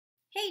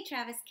Hey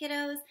Travis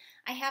kiddos,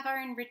 I have our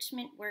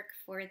enrichment work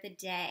for the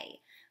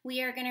day.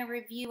 We are going to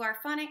review our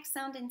phonics,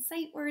 sound, and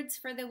sight words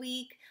for the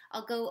week.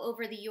 I'll go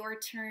over the Your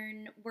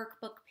Turn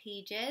workbook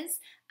pages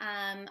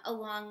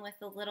along with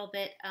a little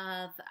bit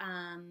of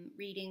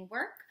reading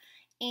work.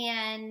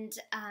 And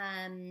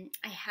I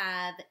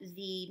have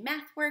the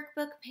math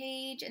workbook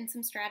page and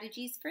some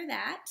strategies for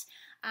that.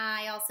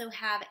 I also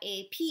have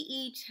a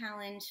PE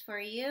challenge for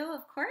you,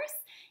 of course,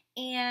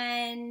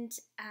 and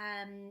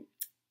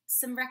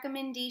some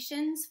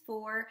recommendations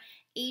for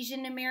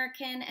Asian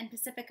American and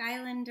Pacific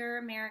Islander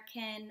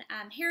American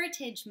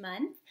Heritage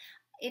Month.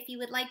 If you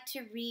would like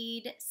to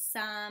read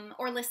some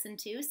or listen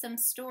to some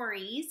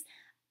stories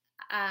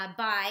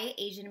by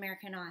Asian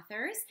American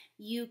authors,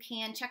 you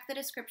can check the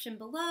description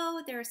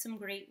below. There are some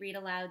great read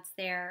alouds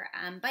there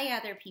by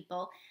other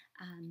people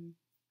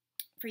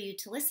for you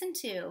to listen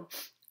to.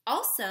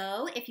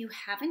 Also, if you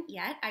haven't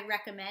yet, I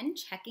recommend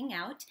checking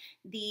out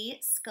the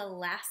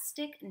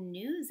Scholastic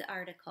News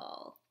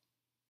article.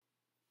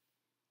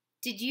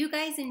 Did you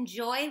guys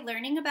enjoy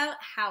learning about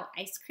how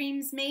ice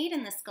cream's made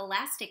in the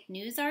Scholastic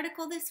News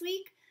article this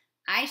week?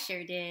 I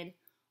sure did.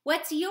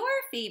 What's your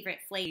favorite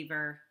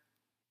flavor?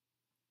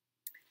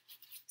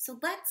 So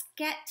let's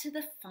get to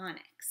the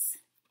phonics.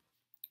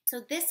 So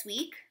this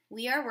week,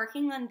 we are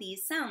working on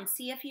these sounds.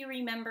 See if you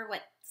remember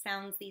what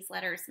sounds these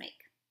letters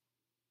make.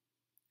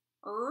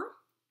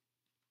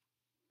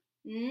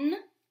 N,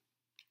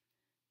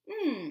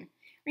 N.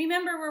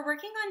 Remember, we're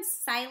working on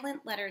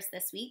silent letters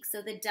this week,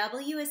 so the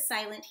W is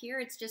silent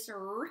here. It's just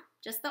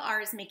just the R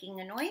is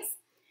making a noise.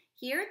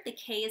 Here, the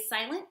K is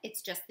silent.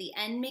 It's just the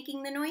N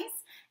making the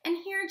noise. And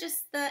here,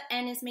 just the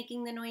N is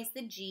making the noise.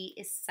 The G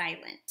is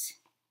silent.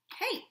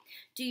 Okay,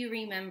 do you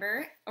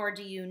remember or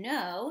do you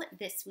know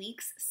this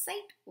week's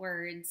sight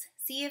words?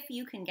 See if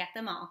you can get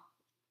them all.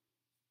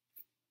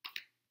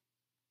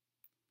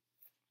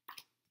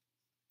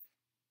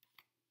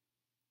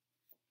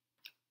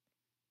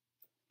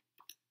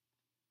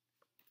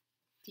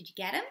 Did you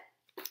get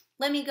them?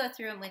 Let me go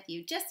through them with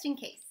you just in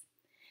case.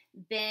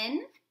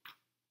 Bin,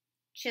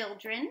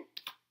 children,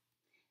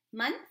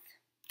 month,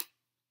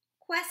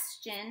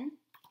 question,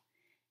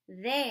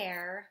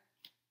 their,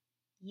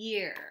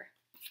 year.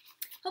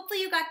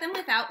 Hopefully you got them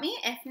without me.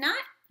 If not,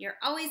 you're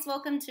always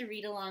welcome to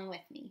read along with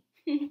me.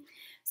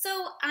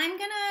 So I'm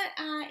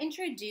gonna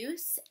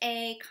introduce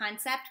a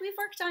concept we've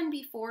worked on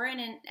before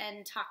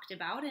and talked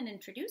about and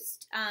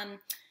introduced.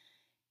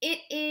 It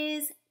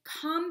is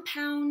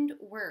compound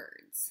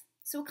words.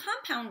 So a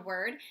compound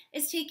word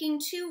is taking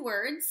two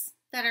words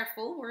that are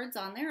full words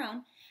on their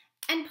own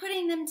and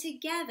putting them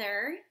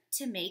together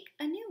to make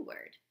a new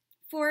word.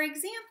 For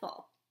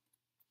example,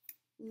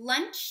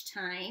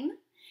 lunchtime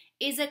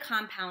is a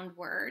compound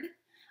word.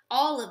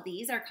 All of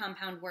these are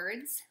compound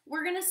words.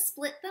 We're going to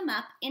split them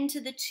up into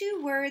the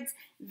two words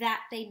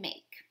that they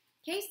make.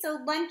 Okay, so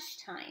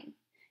lunchtime.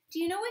 Do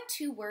you know what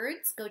two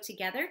words go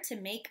together to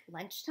make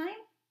lunchtime?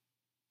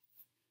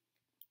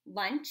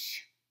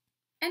 Lunch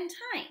and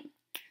time.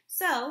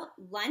 So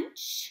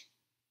lunch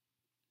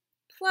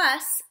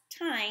plus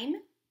time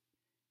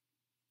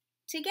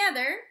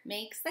together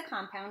makes the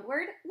compound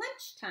word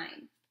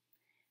lunchtime.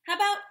 How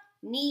about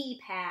knee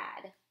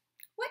pad?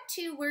 What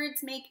two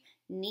words make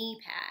knee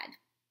pad?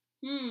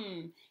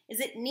 Is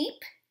it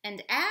neep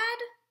and add?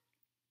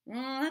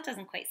 That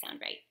doesn't quite sound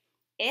right.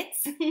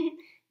 It's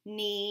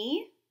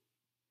knee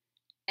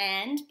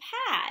and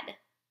pad.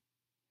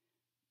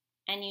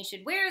 And you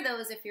should wear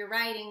those if you're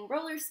riding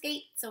roller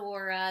skates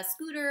or a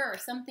scooter or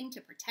something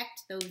to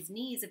protect those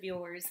knees of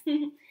yours.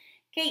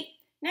 Okay,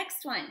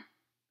 next one,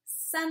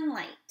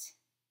 sunlight.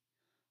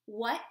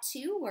 What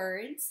two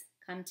words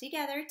come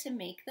together to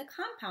make the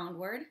compound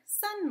word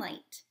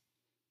sunlight?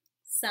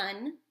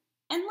 Sun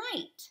and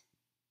light.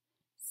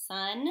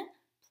 Sun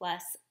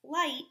plus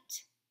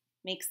light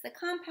makes the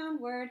compound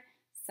word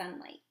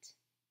sunlight.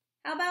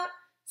 How about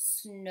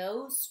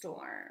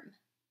snowstorm?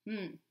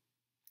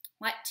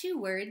 What two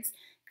words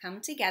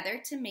come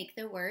together to make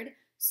the word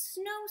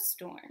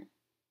snowstorm?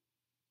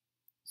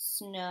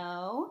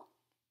 Snow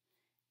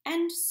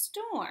and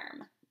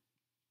storm.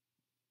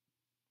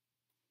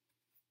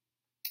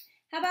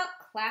 How about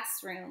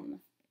classroom?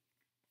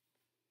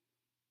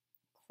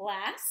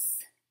 Class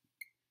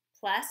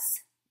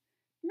plus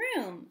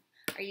room.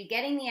 Are you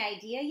getting the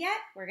idea yet?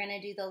 We're going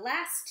to do the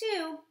last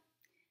two.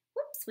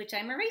 Whoops, which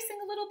I'm erasing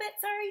a little bit,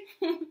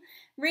 sorry.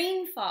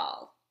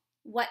 Rainfall.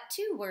 What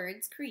two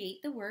words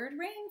create the word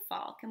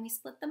rainfall? Can we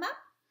split them up?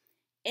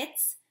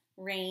 It's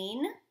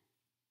rain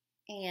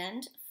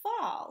and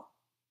fall.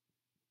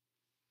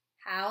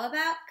 How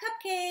about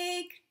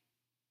cupcake?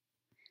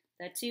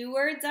 The two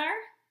words are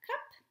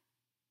cup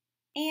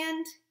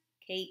and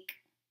cake.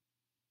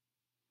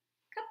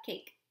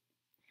 Cupcake.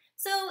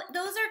 So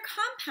those are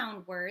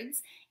compound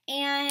words,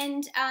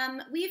 and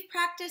we've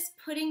practiced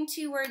putting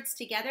two words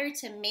together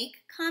to make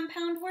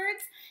compound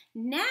words.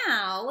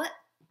 Now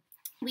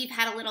we've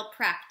had a little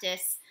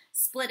practice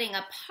splitting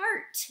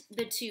apart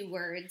the two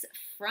words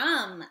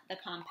from the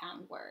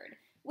compound word.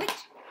 which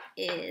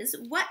is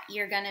what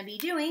you're going to be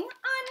doing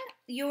on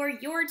your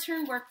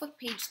turn workbook,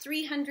 page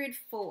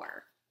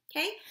 304.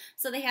 Okay,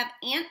 so they have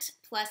ant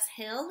plus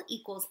hill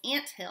equals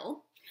ant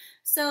hill.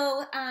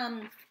 So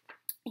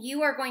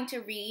you are going to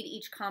read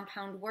each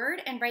compound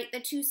word and write the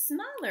two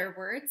smaller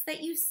words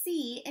that you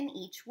see in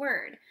each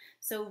word.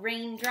 So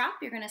raindrop,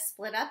 you're going to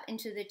split up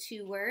into the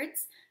two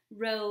words.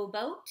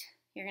 Rowboat,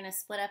 you're going to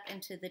split up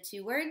into the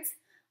two words.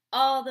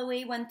 All the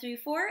way 1 through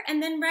 4,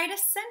 and then write a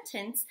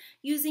sentence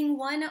using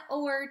one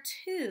or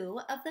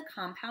two of the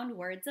compound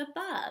words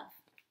above.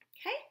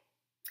 Okay?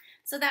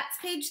 So that's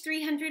page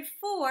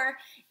 304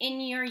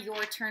 in your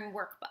turn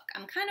workbook.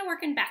 I'm kind of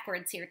working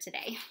backwards here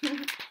today.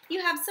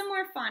 You have some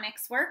more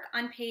phonics work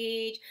on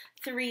page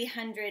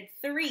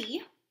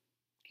 303.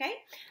 Okay?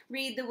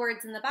 Read the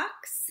words in the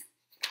box,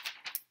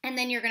 and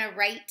then you're going to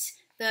write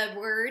the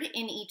word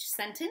in each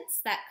sentence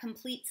that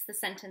completes the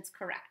sentence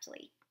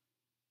correctly.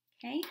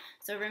 Okay,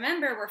 so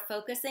remember, we're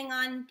focusing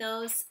on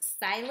those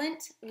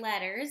silent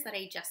letters that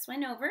I just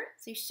went over,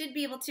 so you should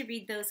be able to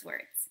read those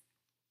words.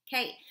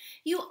 Okay,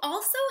 you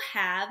also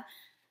have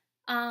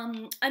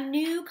a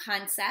new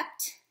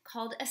concept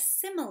called a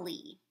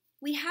simile.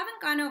 We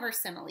haven't gone over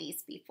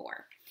similes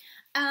before.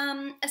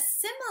 A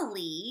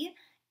simile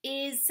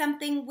is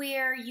something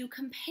where you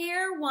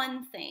compare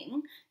one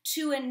thing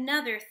to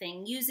another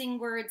thing using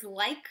words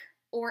like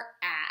or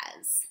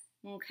as.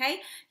 Okay,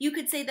 you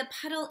could say the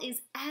puddle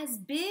is as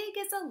big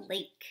as a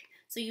lake.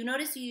 So you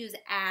notice you use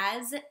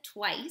as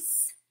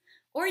twice.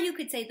 Or you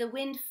could say the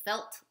wind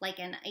felt like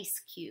an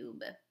ice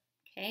cube.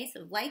 Okay,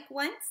 so like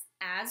once,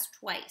 as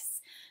twice.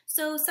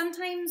 So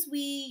sometimes we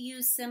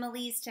use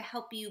similes to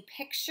help you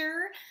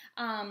picture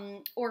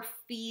or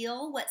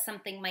feel what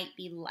something might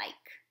be like.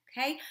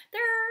 Okay,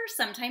 there are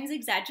sometimes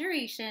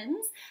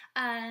exaggerations,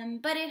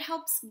 but it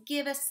helps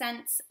give a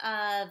sense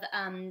of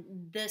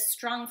the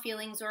strong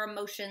feelings or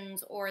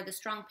emotions or the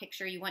strong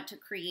picture you want to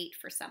create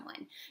for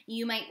someone.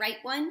 You might write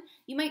one,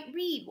 you might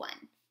read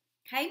one.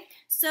 Okay,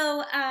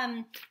 so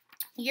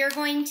you're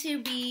going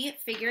to be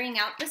figuring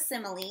out the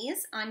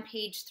similes on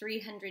page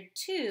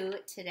 302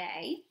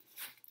 today.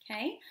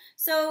 Okay,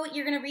 so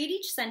you're going to read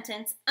each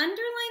sentence,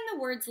 underline the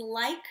words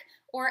like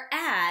or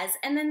as,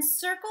 and then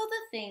circle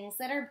the things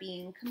that are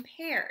being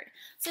compared.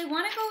 So I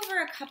want to go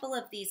over a couple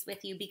of these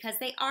with you because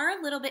they are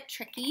a little bit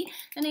tricky,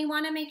 and I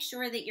want to make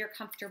sure that you're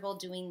comfortable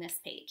doing this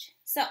page.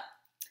 So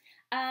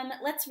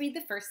let's read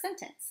the first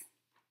sentence.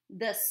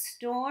 The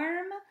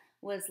storm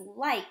was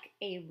like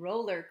a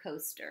roller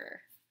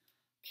coaster.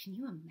 Can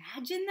you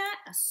imagine that?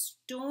 A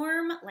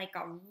storm like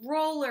a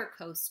roller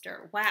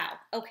coaster. Wow.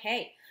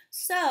 Okay,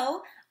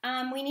 so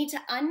we need to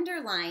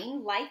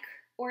underline like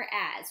or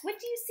as. What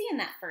do you see in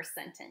that first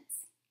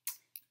sentence?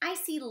 I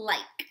see like.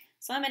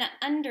 So I'm going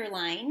to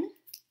underline,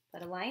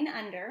 put a line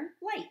under,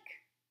 like.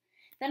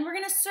 Then we're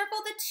going to circle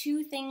the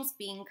two things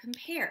being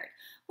compared.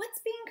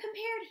 What's being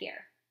compared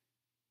here?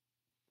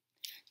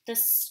 The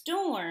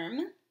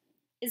storm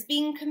is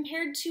being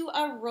compared to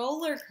a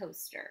roller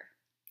coaster.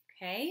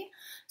 Okay,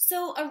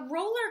 so a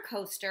roller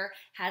coaster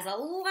has a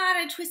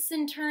lot of twists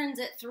and turns.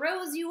 It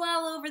throws you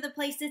all over the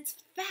place. It's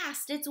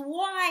fast. It's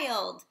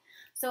wild.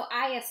 So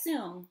I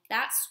assume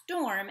that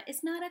storm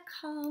is not a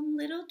calm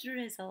little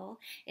drizzle.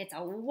 It's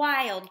a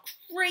wild,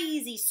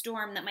 crazy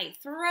storm that might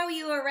throw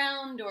you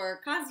around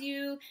or cause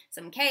you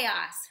some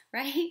chaos,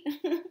 right?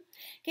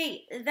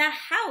 Okay, the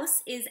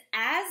house is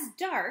as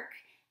dark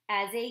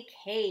as a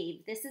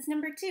cave. This is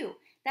number 2.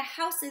 The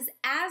house is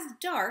as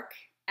dark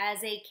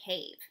as a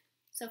cave.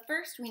 So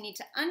first we need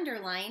to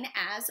underline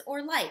as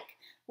or like.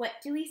 What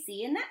do we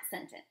see in that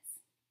sentence?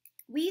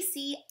 We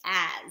see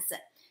as.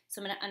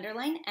 So I'm going to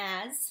underline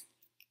as,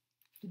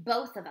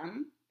 both of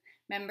them.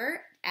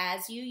 Remember,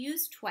 as you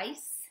use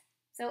twice.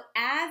 So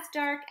as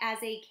dark as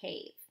a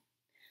cave.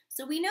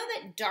 So we know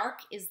that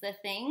dark is the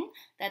thing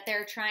that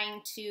they're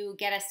trying to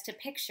get us to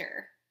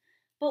picture.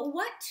 But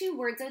what two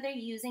words are they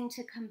using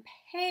to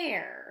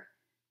compare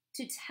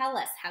to tell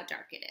us how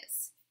dark it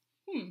is?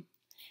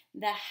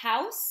 The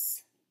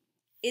house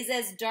is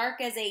as dark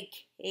as a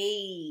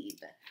cave.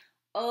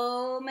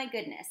 Oh my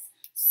goodness.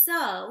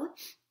 So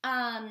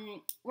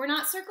we're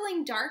not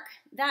circling dark.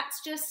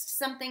 That's just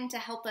something to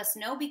help us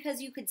know,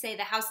 because you could say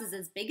the house is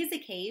as big as a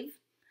cave,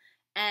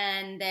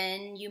 and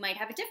then you might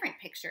have a different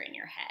picture in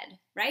your head,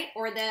 right?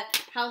 Or the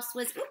house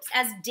was,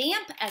 as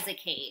damp as a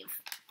cave.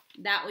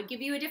 That would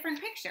give you a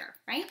different picture,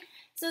 right?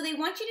 So they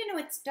want you to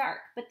know it's dark,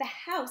 but the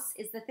house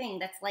is the thing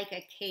that's like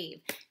a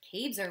cave.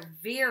 Caves are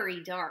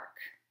very dark,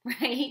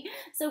 right?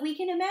 So we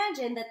can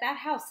imagine that that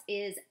house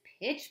is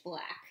pitch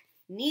black,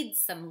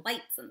 needs some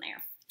lights in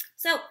there.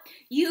 So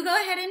you go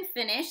ahead and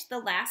finish the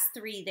last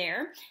 3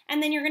 there,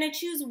 and then you're going to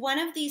choose one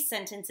of these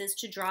sentences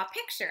to draw a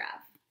picture of.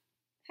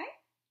 Okay?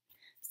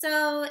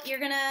 So you're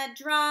going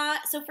to draw,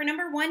 so for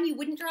number 1, you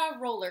wouldn't draw a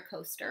roller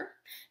coaster,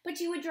 but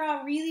you would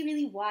draw a really,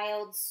 really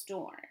wild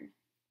storm.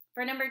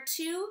 For number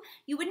 2,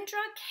 you wouldn't draw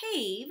a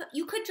cave.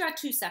 You could draw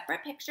 2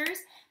 separate pictures,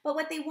 but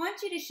what they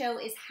want you to show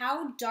is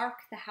how dark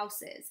the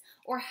house is,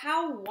 or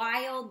how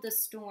wild the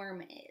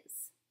storm is.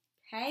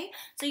 Okay,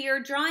 so you're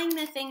drawing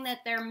the thing that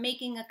they're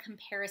making a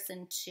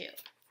comparison to.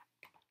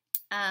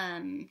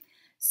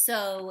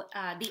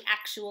 The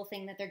actual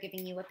thing that they're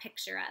giving you a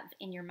picture of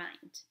in your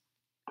mind.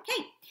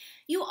 Okay,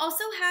 you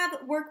also have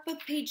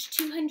workbook page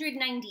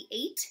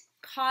 298,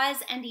 cause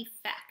and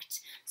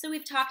effect. So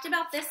we've talked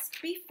about this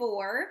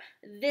before.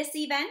 This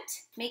event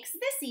makes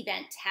this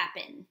event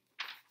happen.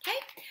 Okay,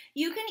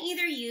 you can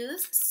either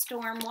use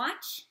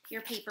Stormwatch,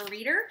 your paper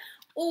reader,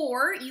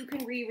 or you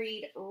can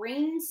reread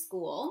Rain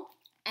School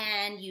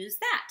and use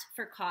that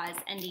for cause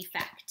and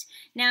effect.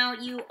 Now,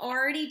 you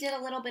already did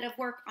a little bit of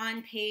work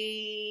on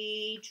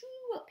page,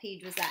 what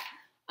page was that?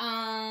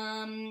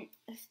 I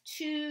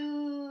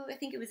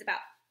think it was about,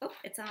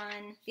 it's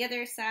on the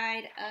other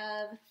side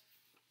of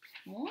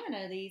one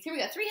of these. Here we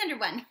go,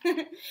 301.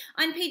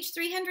 On page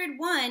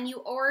 301, you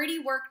already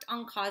worked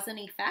on cause and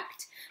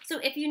effect. So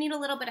if you need a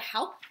little bit of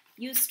help,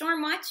 use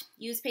Stormwatch,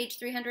 use page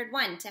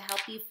 301 to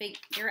help you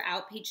figure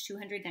out page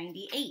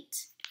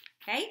 298.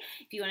 Okay,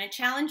 if you want to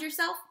challenge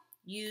yourself,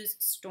 use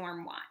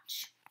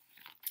Stormwatch.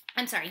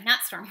 I'm sorry,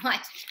 not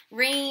Stormwatch,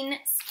 Rain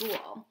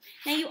School.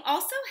 Now you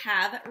also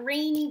have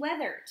Rainy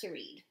Weather to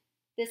read.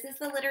 This is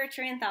the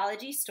literature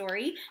anthology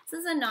story.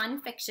 This is a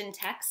nonfiction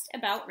text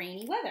about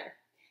rainy weather.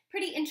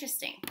 Pretty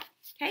interesting.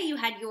 Okay, you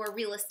had your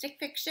realistic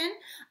fiction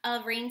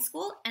of Rain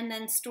School, and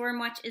then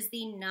Stormwatch is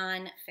the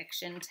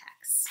nonfiction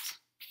text.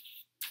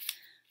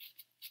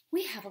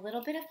 We have a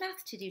little bit of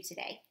math to do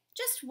today.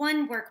 Just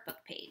one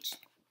workbook page.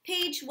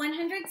 Page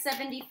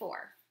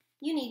 174,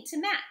 you need to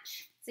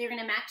match. So you're going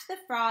to match the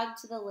frog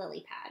to the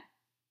lily pad.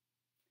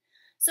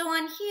 So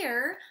on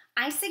here,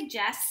 I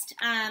suggest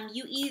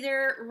you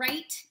either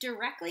write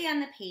directly on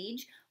the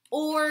page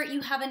or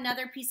you have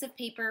another piece of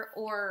paper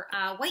or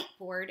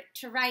whiteboard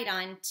to write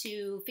on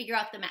to figure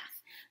out the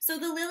math. So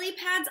the lily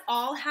pads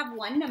all have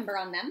one number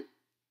on them.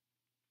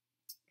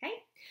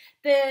 Okay.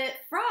 The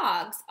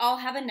frogs all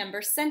have a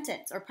number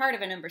sentence or part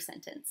of a number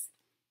sentence.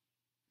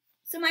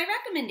 So my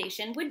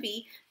recommendation would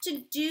be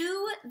to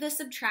do the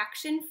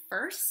subtraction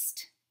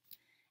first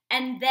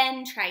and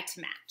then try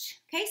to match.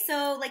 Okay,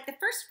 so like the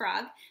first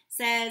frog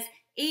says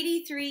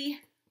 83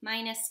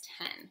 minus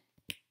 10.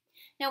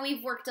 Now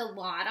we've worked a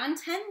lot on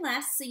 10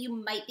 less, so you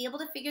might be able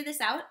to figure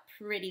this out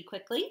pretty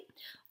quickly.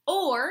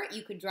 Or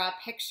you could draw a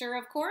picture,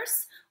 of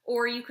course,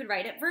 or you could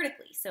write it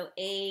vertically. So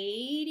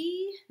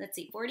 40,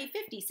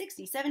 50,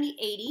 60, 70,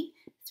 80,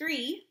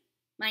 3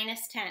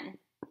 minus 10.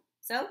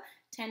 So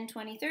 10,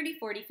 20, 30,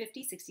 40,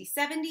 50, 60,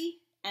 70,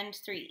 and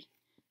 3.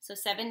 So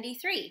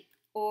 73.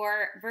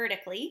 Or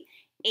vertically,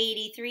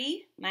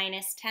 83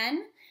 minus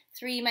 10.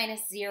 3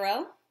 minus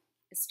 0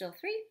 is still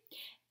 3.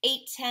 8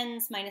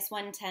 tens minus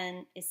 1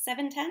 10 is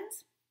 7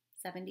 tens,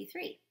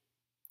 73.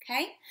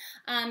 Okay?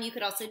 You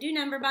could also do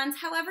number bonds.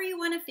 However you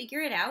want to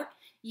figure it out,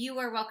 you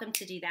are welcome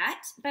to do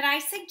that. But I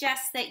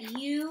suggest that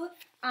you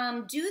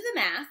do the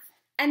math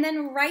and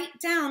then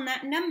write down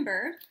that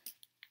number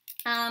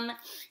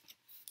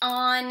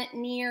on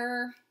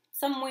near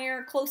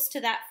somewhere close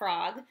to that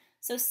frog,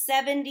 so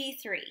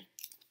 73.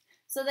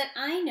 So that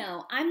I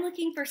know I'm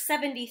looking for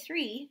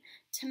 73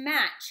 to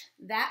match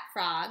that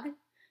frog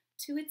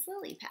to its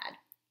lily pad.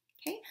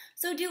 Okay,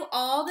 so do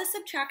all the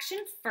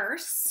subtraction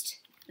first,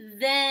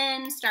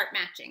 then start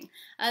matching.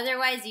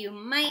 Otherwise, you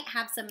might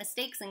have some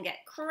mistakes and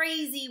get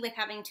crazy with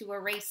having to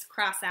erase,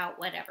 cross out,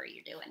 whatever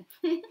you're doing.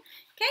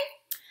 Okay,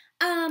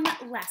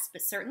 last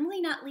but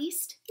certainly not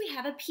least, we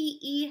have a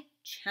PE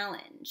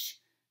challenge.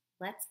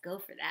 Let's go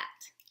for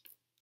that.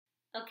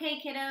 Okay,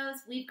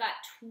 kiddos, we've got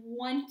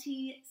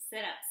 20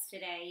 sit-ups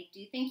today. Do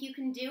you think you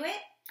can do it?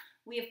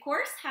 We, of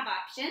course, have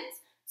options.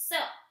 So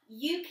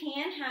you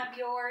can have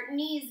your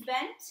knees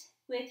bent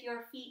with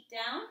your feet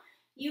down.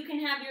 You can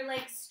have your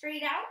legs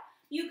straight out.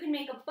 You can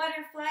make a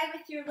butterfly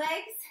with your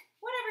legs,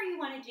 whatever you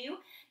want to do.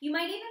 You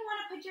might even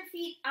want to put your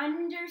feet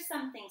under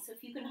something. So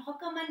if you can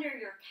hook them under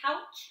your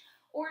couch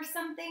or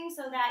something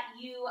so that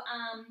you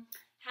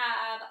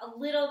have a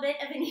little bit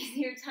of an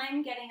easier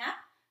time getting up,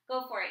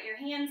 go for it. Your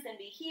hand's going to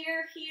be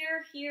here,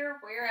 here, here,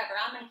 wherever.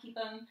 I'm going to keep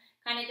them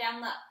kind of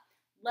down low.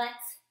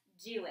 Let's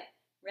do it.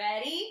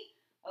 Ready?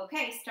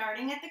 Okay,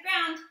 starting at the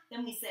ground,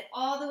 then we sit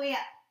all the way up.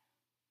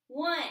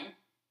 1,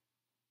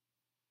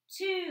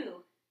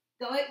 2,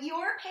 go at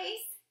your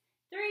pace.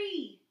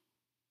 3,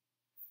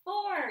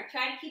 4,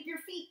 try to keep your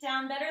feet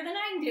down better than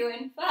I'm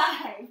doing.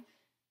 5,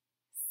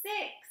 6,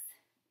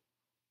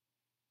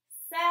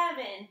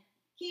 7,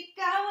 keep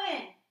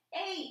going.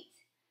 8,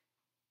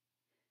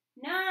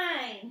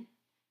 9,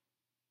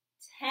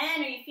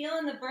 10. Are you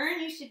feeling the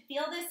burn? You should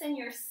feel this in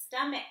your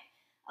stomach.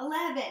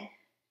 11,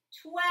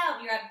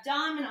 12, your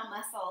abdominal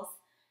muscles.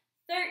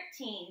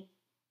 13,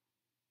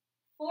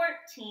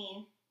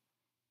 14,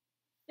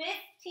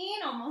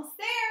 15, almost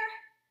there.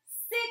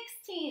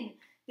 16,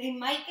 they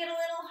might get a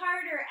little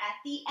harder at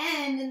the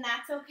end, and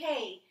that's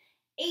okay.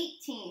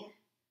 18,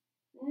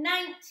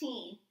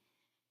 19,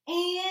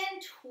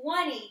 and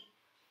 20.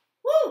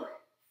 Woo!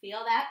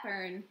 Feel that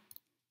burn.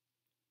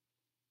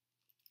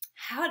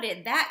 How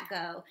did that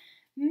go?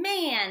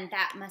 Man,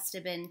 that must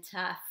have been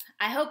tough.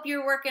 I hope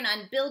you're working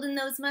on building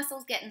those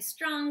muscles, getting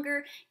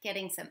stronger,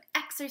 getting some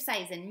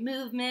exercise and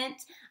movement.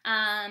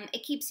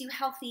 It keeps you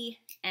healthy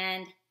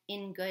and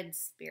in good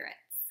spirits.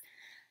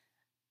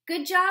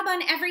 Good job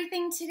on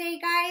everything today,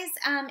 guys.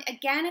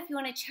 Again, if you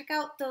want to check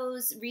out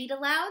those read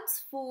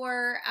alouds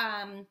for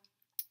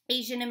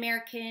Asian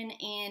American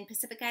and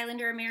Pacific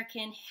Islander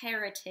American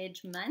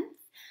Heritage Month,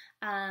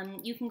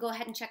 you can go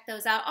ahead and check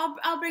those out.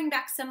 I'll bring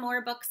back some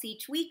more books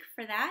each week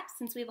for that,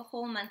 since we have a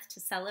whole month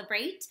to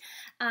celebrate.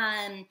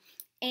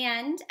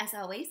 And as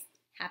always,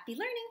 happy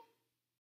learning.